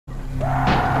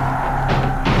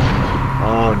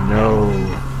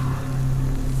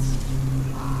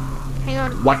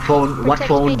What phone? What Protect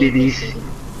phone me, did he? Misty.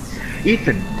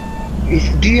 Ethan,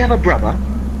 do you have a brother?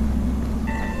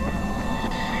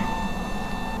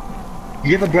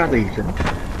 You have a brother, Ethan.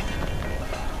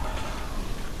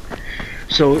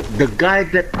 So the guy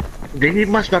that then it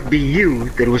must not be you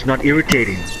that was not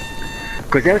irritating,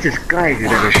 because there was this guy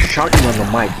that was shouting on the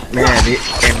mic, man,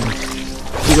 and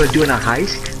we were doing a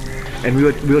heist, and we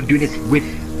were doing it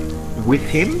with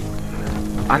him.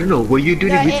 I don't know. Were you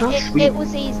doing it with us? It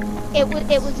was Ethan.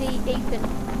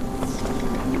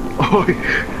 Oh.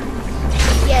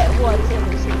 Yeah, it was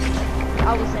Ethan. I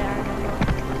was there. I remember.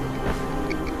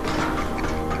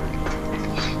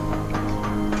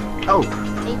 Oh.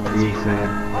 Ethan's. Ethan.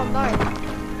 Oh no.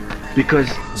 Because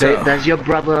So, does your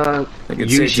brother I can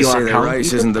use safe to your say that account? Rice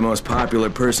Ethan? isn't the most popular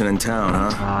person in town,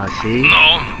 huh? See?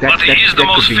 No, but he is the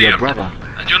most could be your feared. brother.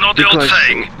 And you know the old Because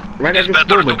saying, right it's at this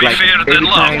better to moment, be like, feared every than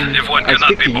loved time if one I cannot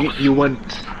speak be to you, both. you want,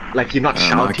 like, you're not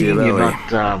shouting, you're Machiavelli.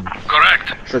 not,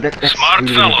 Correct. so that's Smart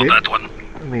really fellow, good. that one.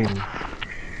 I mean,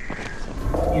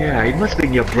 yeah, it must have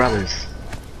been your brothers.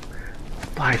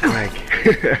 Bye, Craig.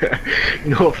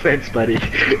 No offense, buddy,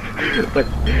 but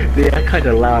they are kind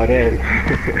of loud, eh?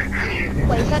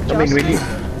 Wait, is that I mean, when you...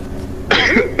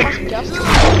 That's Justin.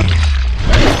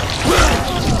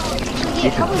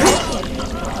 Yeah, how was that?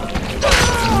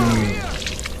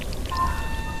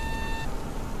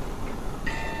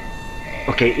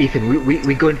 Okay, Ethan,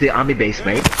 we go into the army base,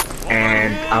 mate,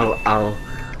 and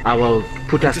I will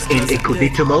put us in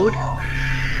incognito mode.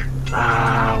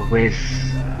 With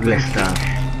Lester.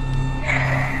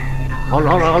 Hold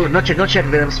on, not yet,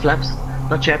 Venom's flaps,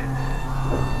 not yet.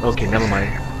 Okay, never mind.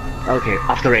 Okay,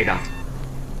 off the radar.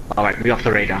 All right, we off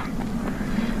the radar.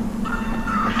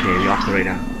 Okay, we off the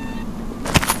radar.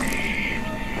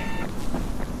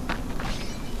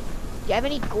 Do you have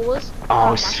any gauze?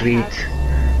 Oh, I sweet.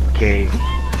 have. Okay.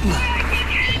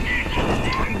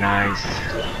 Nice.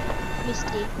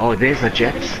 Misty. Oh, there's a Do you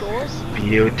have jet. any gauze?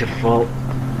 Beautiful.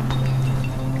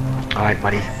 Alright,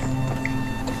 buddy.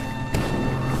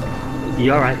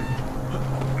 You alright?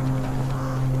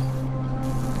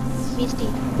 Misty.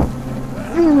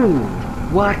 Ooh!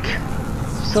 What?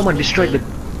 Someone destroyed the...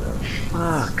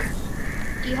 Fuck.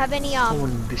 Do you have any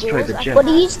Someone destroyed the gauze? jet. What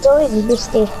are you doing,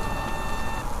 Misty?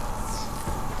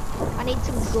 I need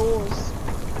some gauze.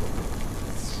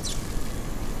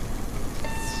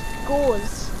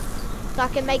 Gauze. So I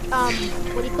can make what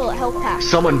do you call it? Health pack.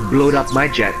 Someone blowed up my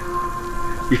jet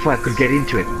before I could get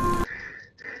into it.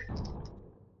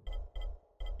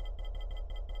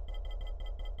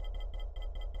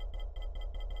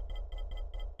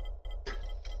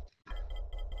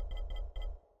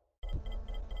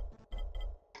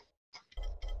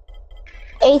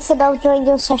 Ethan, I'll join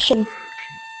your session.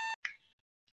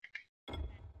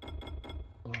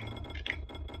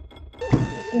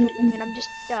 And I'm just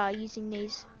using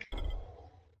these.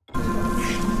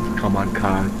 Come on,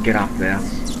 car, get up there.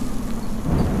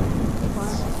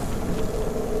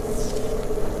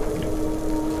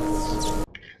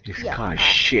 This Yeah. car is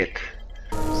shit.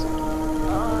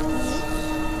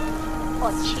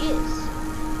 Oh, cheers.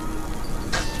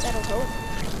 That'll help.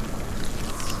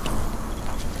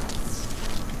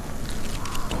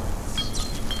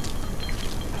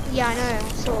 Yeah, I know.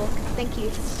 I saw. Thank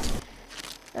you.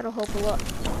 That'll help a lot.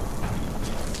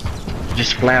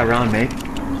 Just fly around, mate.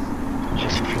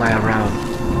 Just fly around.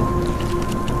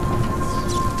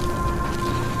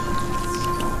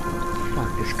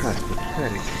 Fuck, this car's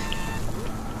pathetic.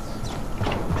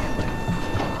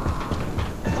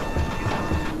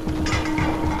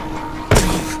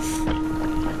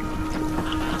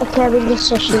 Okay, I'm in this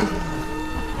session.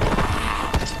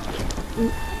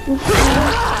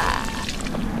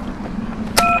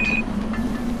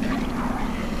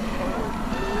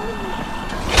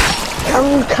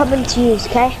 I'm coming to you,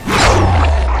 okay?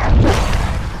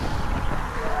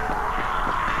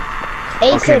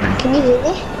 Ethan, Okay, man. can you hear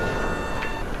me?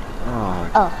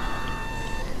 Oh, Oh.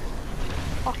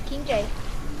 Oh, King J.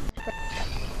 Do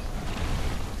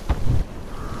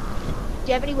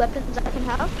you have any weapons I can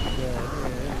have?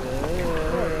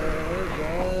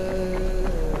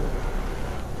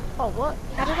 Oh, what?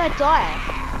 How did I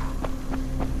die?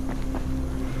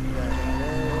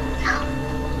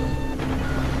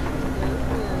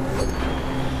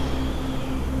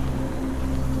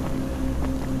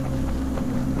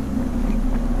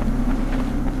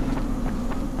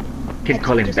 can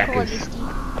call him Just call Beckers.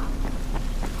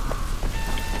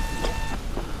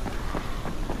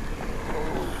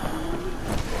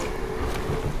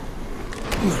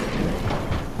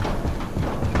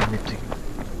 Misty.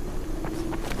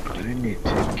 I need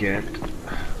to get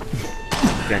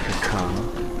a better car.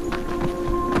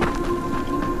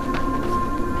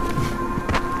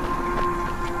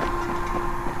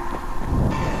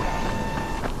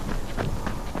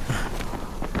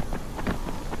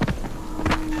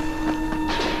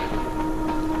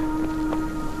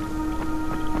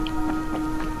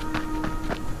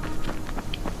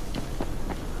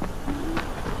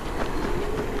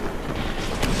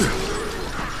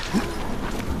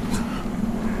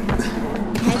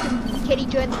 Can he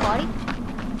join the party?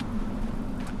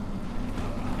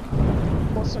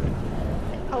 Awesome.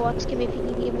 I'll ask him if he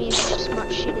can give me as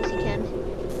much shit as he can.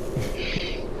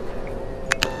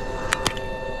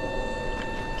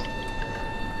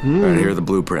 Right here are the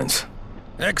blueprints.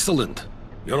 Excellent.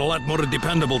 You're a lot more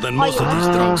dependable than most of these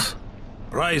drunks.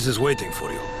 Rise is waiting for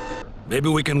you. Maybe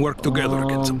we can work together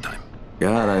again sometime.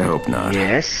 God, I hope not.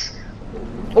 Yes.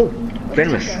 Oh,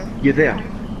 Venomous, you're there.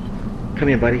 Come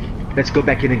here, buddy. Let's go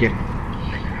back in again.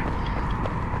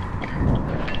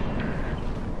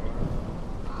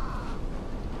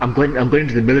 I'm going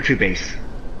to the military base.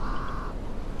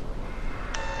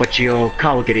 But your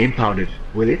car will get impounded,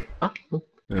 will it? Oh,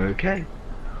 okay.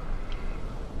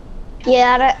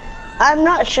 Yeah, I'm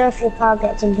not sure if your car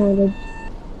gets impounded.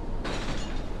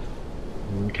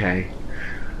 Okay.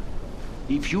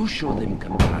 If you show them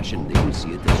compassion, they will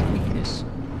see it as weakness.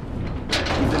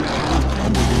 Even a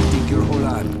will take your whole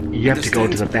arm. You have to go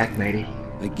to the Understand? back, matey.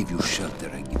 I give you shelter,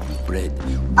 I give you bread.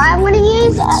 I'm gonna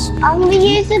use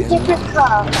a different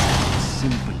car.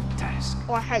 Simple task.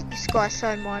 Oh, I hate this guy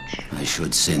so much. I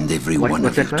should send every one what's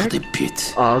of you that, to mate? the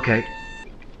pit. Oh, okay.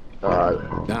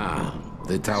 Ah,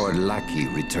 the tower lackey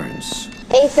returns.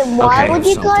 Ethan, why Okay. would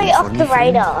you go Something off for the me,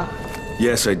 friend? radar?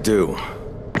 Yes, I do.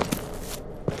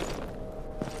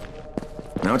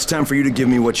 Now it's time for you to give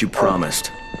me what you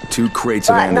promised. 2 crates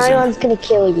of But no Anderson. one's gonna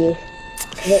kill you.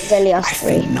 'Cause it's only us I three.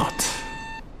 think not.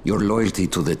 Your loyalty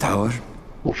to the tower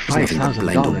Oh, is nothing but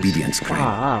blind $5,000. obedience, crime.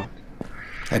 Wow.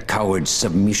 A coward's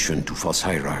submission to false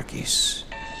hierarchies.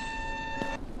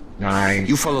 Nice.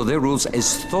 You follow their rules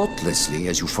as thoughtlessly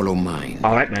as you follow mine.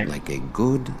 All right, mate. Like a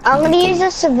good. I'm gonna little use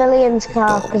a civilian's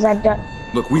car because I don't.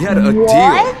 Look, we had a deal.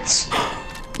 What?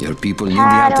 Your people knew the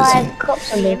How do I antecedent. have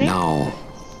cops on me? Now,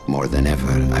 more than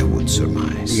ever, I would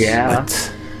surmise. Yeah. But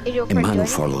Is your a friend man who joining?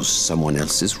 follows someone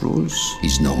else's rules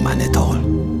is no man at all.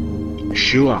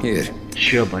 Sure. Here,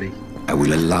 Sure, buddy. I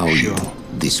will allow you Sure.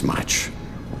 this much.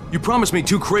 You promised me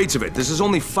 2 crates of it. This is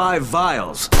only 5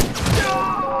 vials.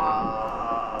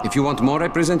 If you want more, I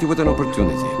present you with an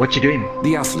opportunity. What you doing?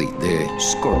 The athlete, the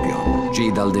Scorpion,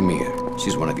 Jade Aldemir.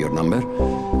 She's one of your number.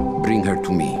 Bring her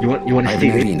to me. You want I to have see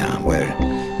an it? arena where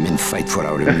men fight for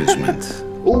our amusement.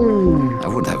 Ooh, I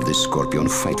would have the Scorpion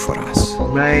fight for us.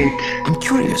 mate. I'm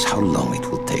curious how long it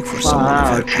will take for someone of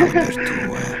her caliber to...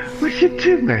 What you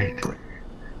do, mate?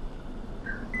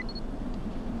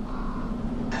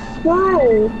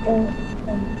 Why?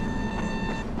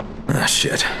 Ah,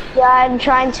 shit. Yeah, I'm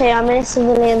trying to. I'm in a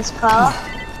civilian's car.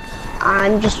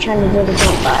 I'm just trying to do the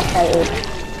jump, but I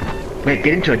failed. Wait,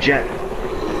 get into a jet.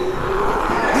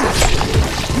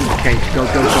 Okay, go,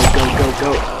 go, go, go, go,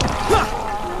 go.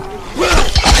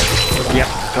 Yep,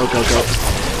 go, go, go.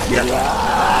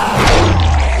 Yep.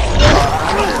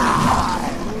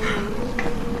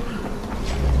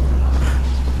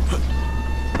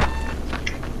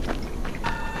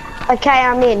 Okay,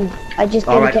 I'm in. I just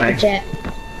All gotta right, get mate. a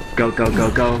jet. Go, go, go,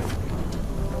 go.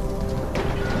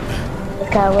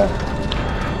 Okay, I will.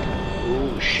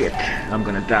 Oh, shit. I'm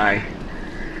gonna die.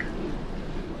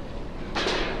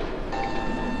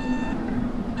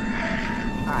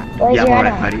 Where's Yeah, I'm your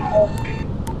alright, other? buddy.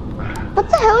 What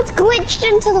the hell? It's glitched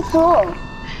into the floor.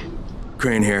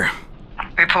 Crane here.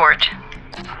 Report.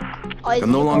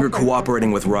 I'm no longer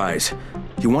cooperating with Rise.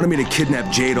 He wanted me to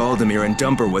kidnap Jade Aldemir and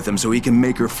dump her with him so he can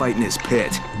make her fight in his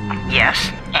pit.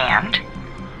 Yes, and?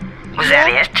 Was that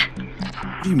it?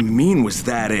 What do you mean, was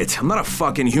that it? I'm not a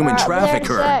fucking human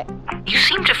trafficker. You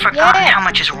seem to have forgotten Yes. how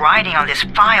much is riding on this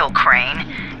file, Crane.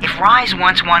 If Rise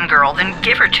wants one girl, then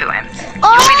give her to him.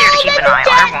 Oh, You'll be there to keep an eye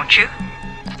on her, won't you?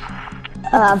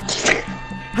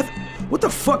 What the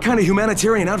fuck kind of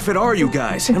humanitarian outfit are you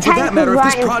guys? And for tank that matter, was if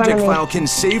right this in front project of me. file can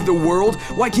save the world,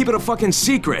 why keep it a fucking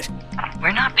secret?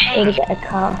 We're not Need paying. to get a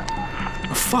car.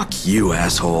 Fuck you,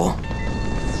 asshole.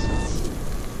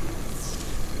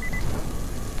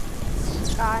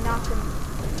 Nothing.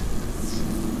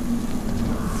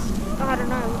 I don't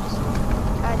know.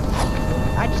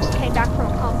 I just came back from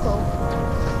a compo.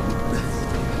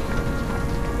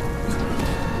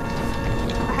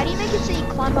 How do you make it so you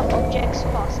climb up objects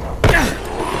faster?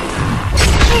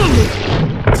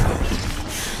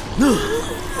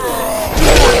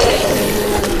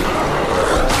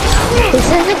 This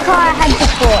is the car I had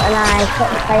before, and I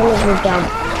couldn't fail the jump.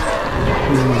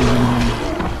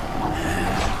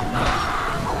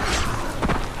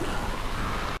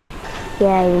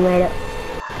 Yeah, you made it.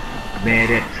 Made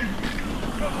it.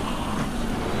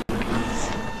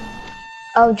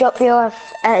 I'll drop you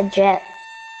off at a jet.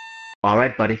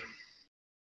 Alright, buddy.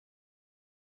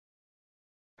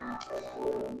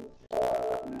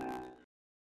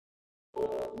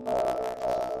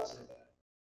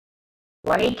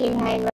 Why do you keep hanging